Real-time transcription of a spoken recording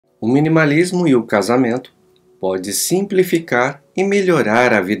O minimalismo e o casamento pode simplificar e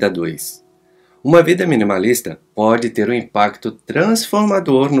melhorar a vida dois. Uma vida minimalista pode ter um impacto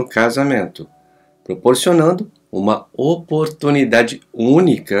transformador no casamento, proporcionando uma oportunidade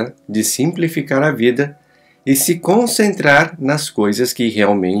única de simplificar a vida e se concentrar nas coisas que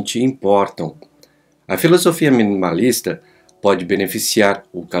realmente importam. A filosofia minimalista pode beneficiar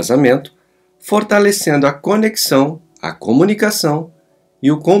o casamento, fortalecendo a conexão, a comunicação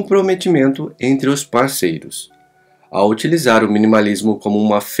e o comprometimento entre os parceiros. Ao utilizar o minimalismo como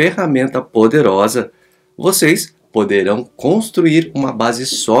uma ferramenta poderosa, vocês poderão construir uma base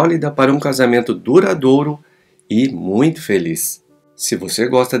sólida para um casamento duradouro e muito feliz. Se você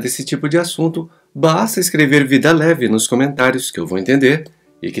gosta desse tipo de assunto, basta escrever Vida Leve nos comentários que eu vou entender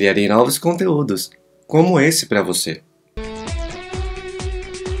e criarei novos conteúdos, como esse para você.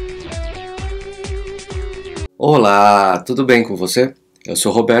 Olá, tudo bem com você? Eu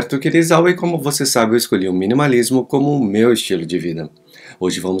sou Roberto Quirizal e, como você sabe, eu escolhi o minimalismo como o meu estilo de vida.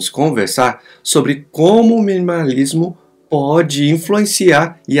 Hoje vamos conversar sobre como o minimalismo pode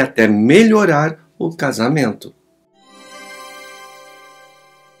influenciar e até melhorar o casamento.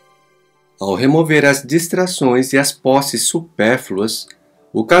 Ao remover as distrações e as posses supérfluas,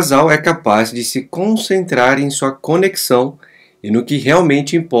 o casal é capaz de se concentrar em sua conexão e no que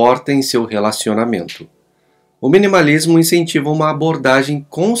realmente importa em seu relacionamento. O minimalismo incentiva uma abordagem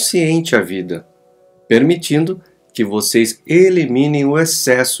consciente à vida, permitindo que vocês eliminem o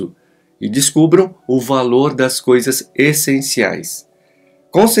excesso e descubram o valor das coisas essenciais.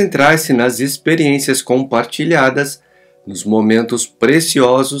 Concentrar-se nas experiências compartilhadas, nos momentos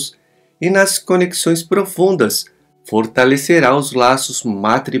preciosos e nas conexões profundas fortalecerá os laços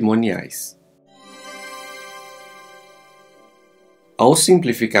matrimoniais. Ao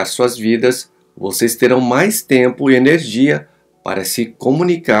simplificar suas vidas, vocês terão mais tempo e energia para se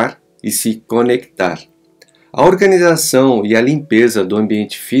comunicar e se conectar. A organização e a limpeza do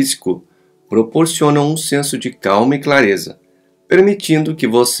ambiente físico proporcionam um senso de calma e clareza, permitindo que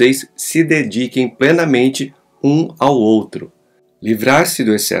vocês se dediquem plenamente um ao outro. Livrar-se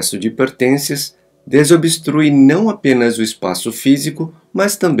do excesso de pertences desobstrui não apenas o espaço físico,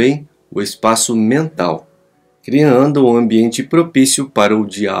 mas também o espaço mental, criando um ambiente propício para o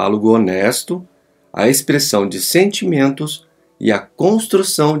diálogo honesto, a expressão de sentimentos e a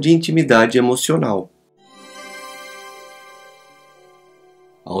construção de intimidade emocional.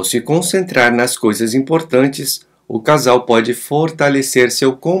 Ao se concentrar nas coisas importantes, o casal pode fortalecer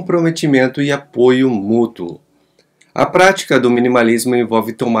seu comprometimento e apoio mútuo. A prática do minimalismo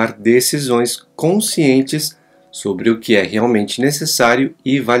envolve tomar decisões conscientes sobre o que é realmente necessário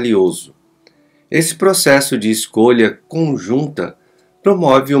e valioso. Esse processo de escolha conjunta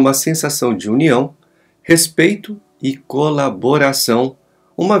promove uma sensação de união, respeito e colaboração,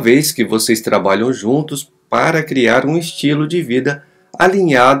 uma vez que vocês trabalham juntos para criar um estilo de vida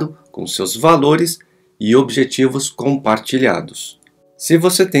alinhado com seus valores e objetivos compartilhados. Se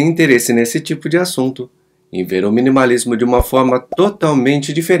você tem interesse nesse tipo de assunto, em ver o minimalismo de uma forma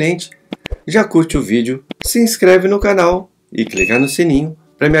totalmente diferente, já curte o vídeo, se inscreve no canal e clica no sininho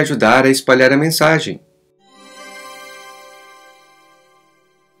para me ajudar a espalhar a mensagem.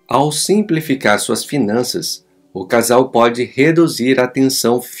 Ao simplificar suas finanças, o casal pode reduzir a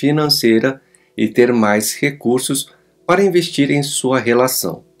tensão financeira e ter mais recursos para investir em sua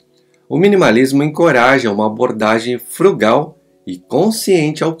relação. O minimalismo encoraja uma abordagem frugal e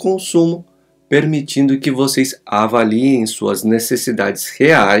consciente ao consumo, permitindo que vocês avaliem suas necessidades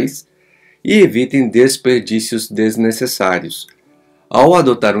reais e evitem desperdícios desnecessários. Ao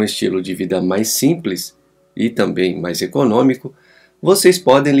adotar um estilo de vida mais simples e também mais econômico, vocês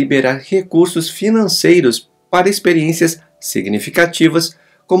podem liberar recursos financeiros para experiências significativas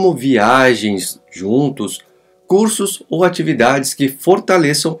como viagens juntos, cursos ou atividades que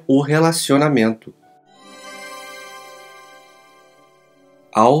fortaleçam o relacionamento.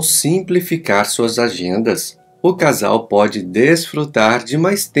 Ao simplificar suas agendas, o casal pode desfrutar de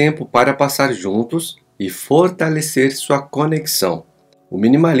mais tempo para passar juntos e fortalecer sua conexão. O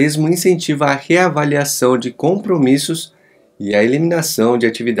minimalismo incentiva a reavaliação de compromissos e a eliminação de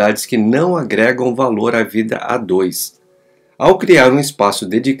atividades que não agregam valor à vida a dois. Ao criar um espaço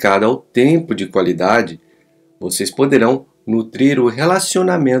dedicado ao tempo de qualidade, vocês poderão nutrir o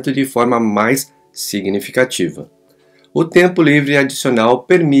relacionamento de forma mais significativa. O tempo livre adicional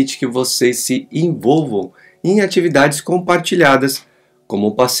permite que vocês se envolvam em atividades compartilhadas,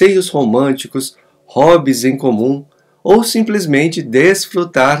 como passeios românticos, hobbies em comum ou simplesmente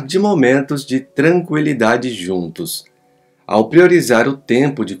desfrutar de momentos de tranquilidade juntos. Ao priorizar o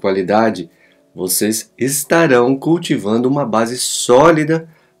tempo de qualidade, vocês estarão cultivando uma base sólida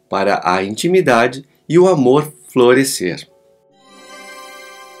para a intimidade e o amor florescer.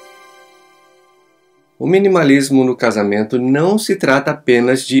 O minimalismo no casamento não se trata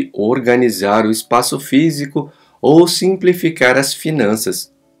apenas de organizar o espaço físico ou simplificar as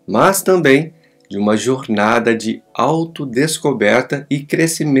finanças, mas também de uma jornada de autodescoberta e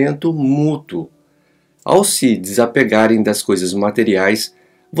crescimento mútuo. Ao se desapegarem das coisas materiais,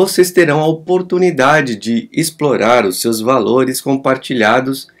 vocês terão a oportunidade de explorar os seus valores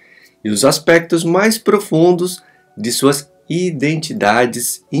compartilhados e os aspectos mais profundos de suas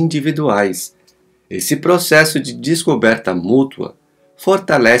identidades individuais. Esse processo de descoberta mútua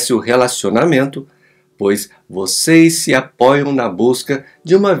fortalece o relacionamento, pois vocês se apoiam na busca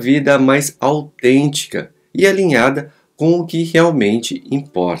de uma vida mais autêntica e alinhada com o que realmente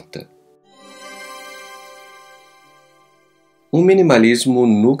importa. O minimalismo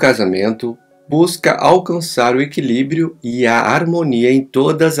no casamento busca alcançar o equilíbrio e a harmonia em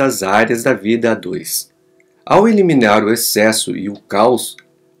todas as áreas da vida a dois. Ao eliminar o excesso e o caos,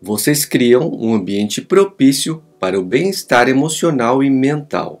 vocês criam um ambiente propício para o bem-estar emocional e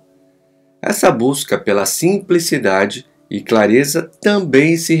mental. Essa busca pela simplicidade e clareza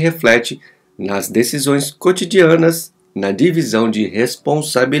também se reflete nas decisões cotidianas, na divisão de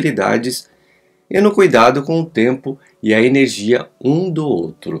responsabilidades e no cuidado com o tempo e a energia um do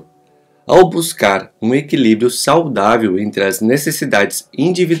outro. Ao buscar um equilíbrio saudável entre as necessidades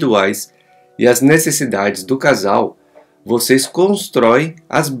individuais e as necessidades do casal, vocês constroem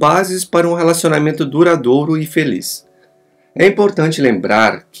as bases para um relacionamento duradouro e feliz. É importante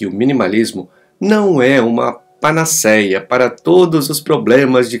lembrar que o minimalismo não é uma panaceia para todos os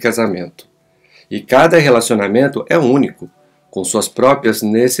problemas de casamento. E cada relacionamento é único, com suas próprias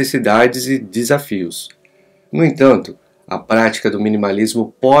necessidades e desafios. No entanto, a prática do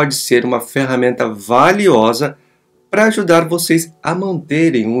minimalismo pode ser uma ferramenta valiosa para ajudar vocês a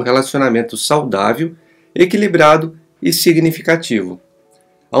manterem um relacionamento saudável, equilibrado e significativo.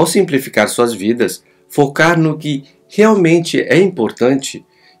 Ao simplificar suas vidas, focar no que realmente é importante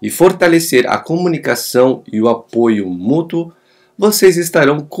e fortalecer a comunicação e o apoio mútuo, vocês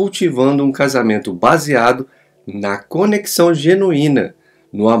estarão cultivando um casamento baseado na conexão genuína,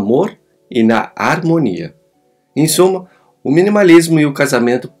 no amor e na harmonia. Em suma, o minimalismo e o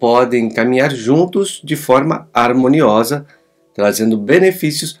casamento podem caminhar juntos de forma harmoniosa, trazendo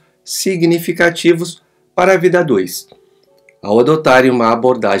benefícios significativos para a vida a dois. Ao adotarem uma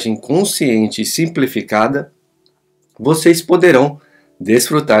abordagem consciente e simplificada, vocês poderão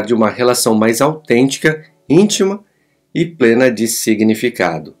desfrutar de uma relação mais autêntica, íntima e plena de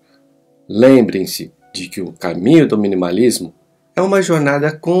significado. Lembrem-se de que o caminho do minimalismo é uma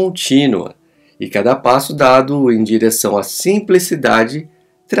jornada contínua e cada passo dado em direção à simplicidade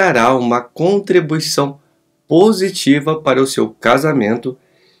trará uma contribuição positiva para o seu casamento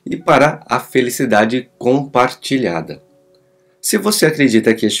e para a felicidade compartilhada. Se você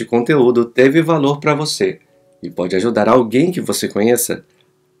acredita que este conteúdo teve valor para você e pode ajudar alguém que você conheça,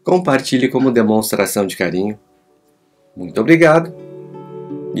 compartilhe como demonstração de carinho. Muito obrigado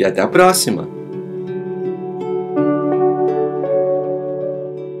e até a próxima!